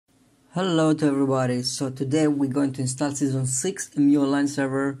Hello to everybody. So today we're going to install season 6 MuOnline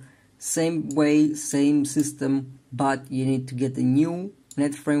server. Same way, same system, but you need to get the new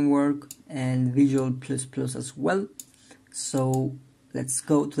net framework and Visual++ as well. So let's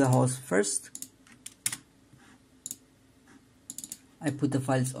go to the host first. I put the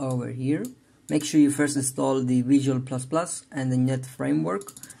files over here. Make sure you first install the Visual++ and the net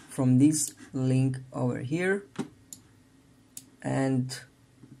framework from this link over here. And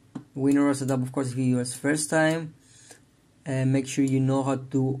Windows setup, of course, if you use first time, and make sure you know how to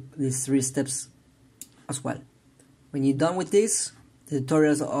do these 3 steps as well. When you're done with this, the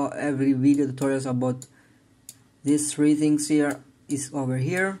tutorials are every video tutorials about these 3 things here is over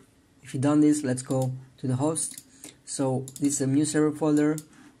here. If you've done this, let's go to the host. So this is a new server folder.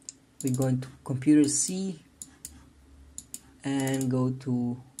 We're going to computer C and go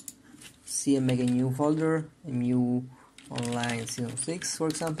to C and make a new folder, MuOnline season 6, for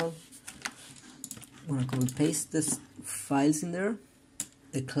example. I'm gonna copy paste this files in there.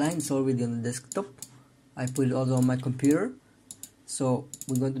 The client is already on the desktop. I put it also on my computer. So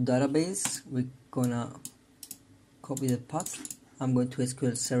we're going to database. We're gonna copy the path. I'm going to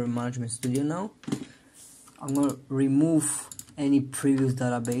SQL Server Management Studio now. I'm gonna remove any previous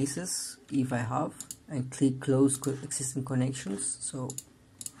databases if I have, and click close existing connections so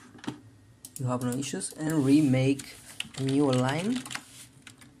you have no issues, and remake a new line,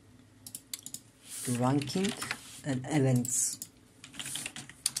 ranking and events.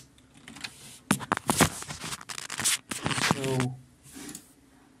 So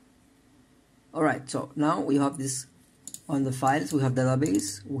alright, so now we have this on the files. We have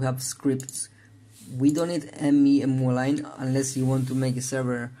database, we have scripts. We don't need MuOnline unless you want to make a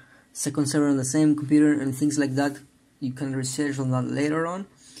server, second server on the same computer and things like that. You can research on that later on.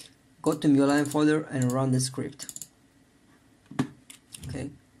 Go to MuOnline folder and run the script.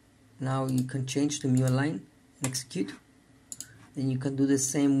 Okay, now you can change to MuOnline and execute. Then you can do the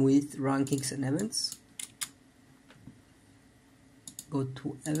same with rankings and events. Go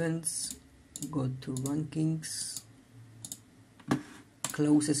to events, go to rankings,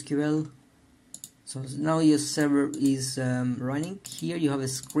 close SQL. So now your server is running. Here you have a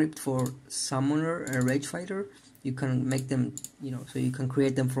script for summoner and rage fighter. You can make them, so you can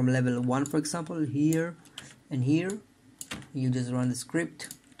create them from level 1, for example, here and here. You just run the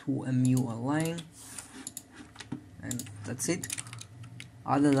script to a MuOnline, and that's it.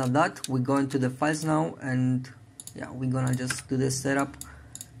 Other than that, we go into the files now, and we're gonna just do the setup.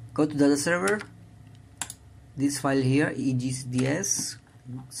 Go to data server, this file here, egsds,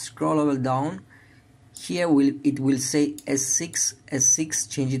 scroll level down. Here it will say S6,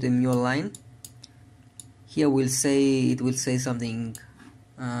 change it to MuOnline. Here it will say something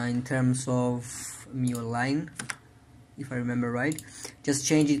in terms of MuOnline, if I remember right. Just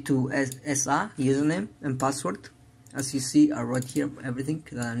change it to SA, username and password. As you see, I wrote here everything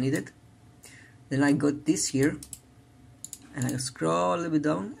that I needed. Then I got this here, and I scroll a little bit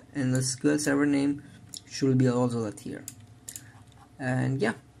down, and the SQL server name should be also that here. And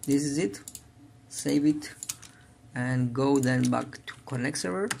this is it. Save it and go then back to connect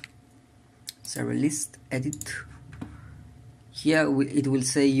server, server list, edit. Here it will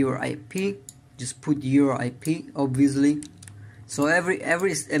say your IP. Just put your IP, obviously. So every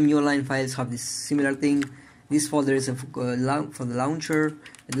MuOnline files have this similar thing. This folder is for the launcher,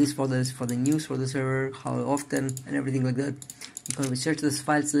 and this folder is for the news for the server, how often, and everything like that. You can research these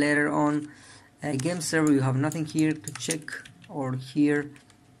files later on. Game server, you have nothing here to check, or here.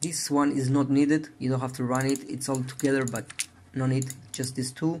 This one is not needed, you don't have to run it, it's all together, but no need, just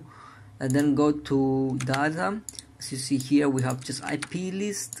these 2. And then go to data. As you see here, we have just IP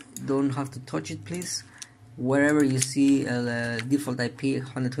list, don't have to touch it please. Wherever you see a default IP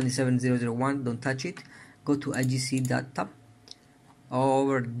 127.0.0.1, don't touch it. Go to IGC data.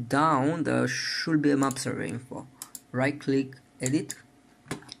 Over down, there should be a map server info. Right click, edit,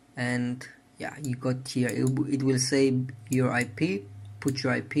 and you got here, it will say your IP. Put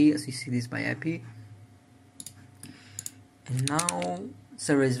your IP, as you see, this is my IP. And now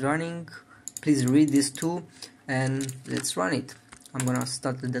server is running. Please read this too, and let's run it. I'm gonna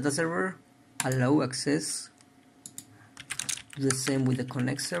start the data server, allow access. Do the same with the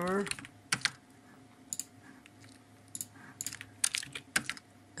connect server,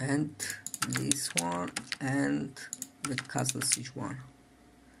 and this one, and the castle siege one.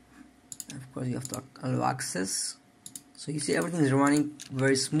 And of course, you have to allow access. So you see everything is running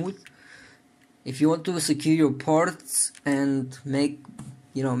very smooth. If you want to secure your ports and make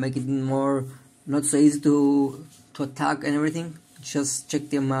it more not so easy to attack and everything, just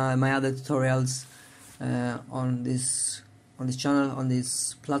check my other tutorials on on this channel, on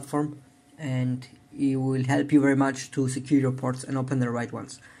this platform, and it will help you very much to secure your ports and open the right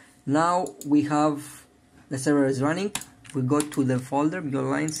ones. Now we have the server is running. We go to the folder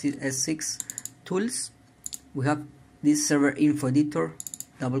MuOnline S6 tools. We have this server info editor.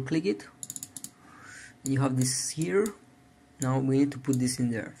 Double click it. You have this here. Now we need to put this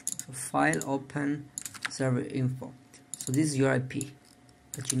in there. So file, open, server info. So this is your IP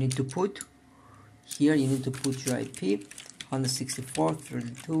that you need to put. Here you need to put your IP 164,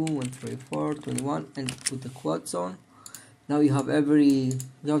 32, 134, 21, and put the quad zone. Now you have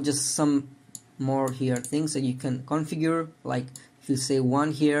just some more here things that you can configure. Like if you say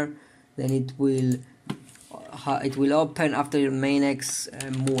 1 here, then it will open after your mainx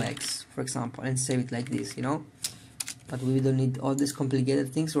MuX, for example, and save it like this, you know. But we don't need all these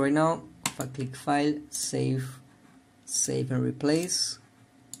complicated things right now. If I click file, save and replace.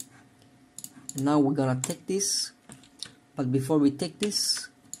 And now we're gonna take this, but before we take this,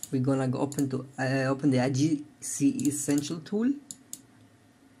 we're gonna go open the IGC Essential tool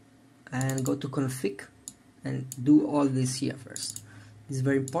and go to config and do all this here first. This is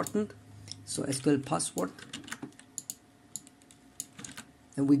very important. So SQL password,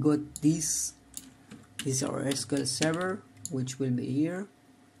 and we got this is our SQL server, which will be here.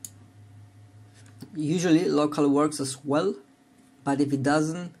 Usually local works as well, but if it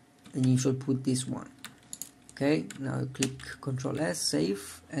doesn't, then you should put this one. Okay, now click Ctrl S,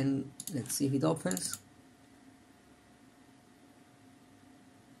 save, and let's see if it opens.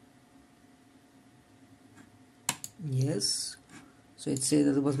 Yes, so it said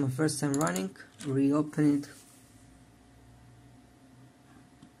that it was my first time running. Reopen it.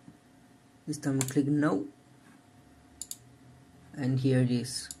 This time we click no, and here it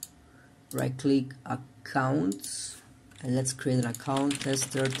is. Right click accounts, and let's create an account.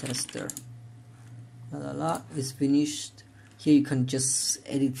 Tester. It's finished. Here you can just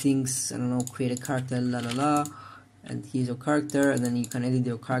edit things. I don't know, create a character. And here's your character, and then you can edit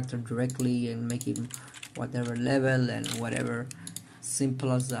your character directly and make him whatever level and whatever.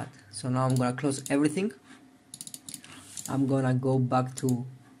 Simple as that. So now I'm gonna close everything. I'm gonna go back to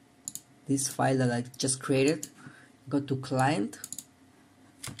this file that I just created. Go to client,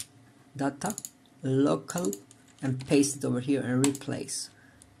 data, local, and paste it over here and replace.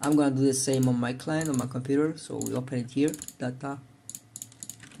 I'm gonna do the same on my client, on my computer. So we open it here, data,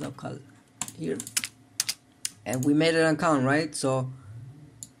 local, here, and we made an account, right? So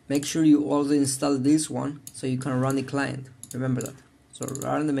make sure you also install this one so you can run the client. Remember that. So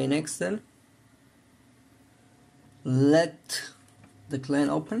run the mainx, then let the client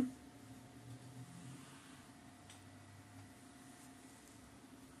open.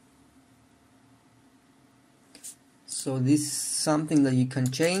 So this is something that you can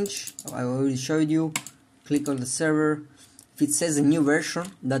change. I already showed you. Click on the server. If it says a new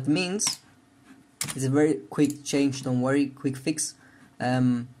version, that means it's a very quick change. Don't worry, quick fix.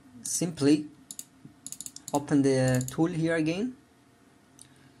 Simply open the tool here again.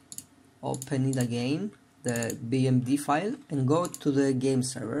 Open it again, the BMD file, and go to the game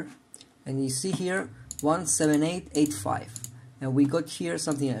server. And you see here 17885, and we got here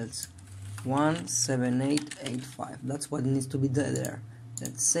something else. 17885. That's what needs to be there.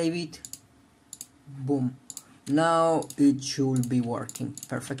 Let's save it. Boom. Now it should be working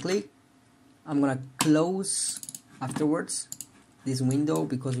perfectly. I'm gonna close afterwards this window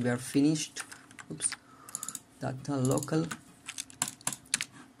because we are finished. Oops. Data local.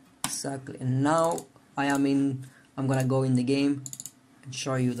 Exactly. And now I'm gonna go in the game and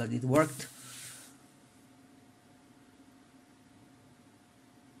show you that it worked.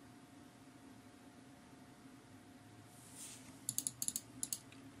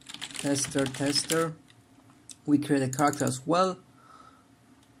 Tester. We create a character as well.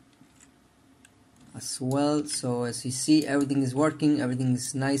 So as you see, everything is working, everything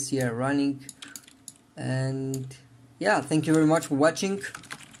is nice here, running. And yeah, thank you very much for watching.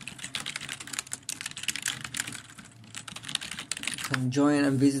 You can join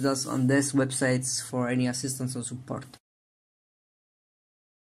and visit us on these websites for any assistance or support.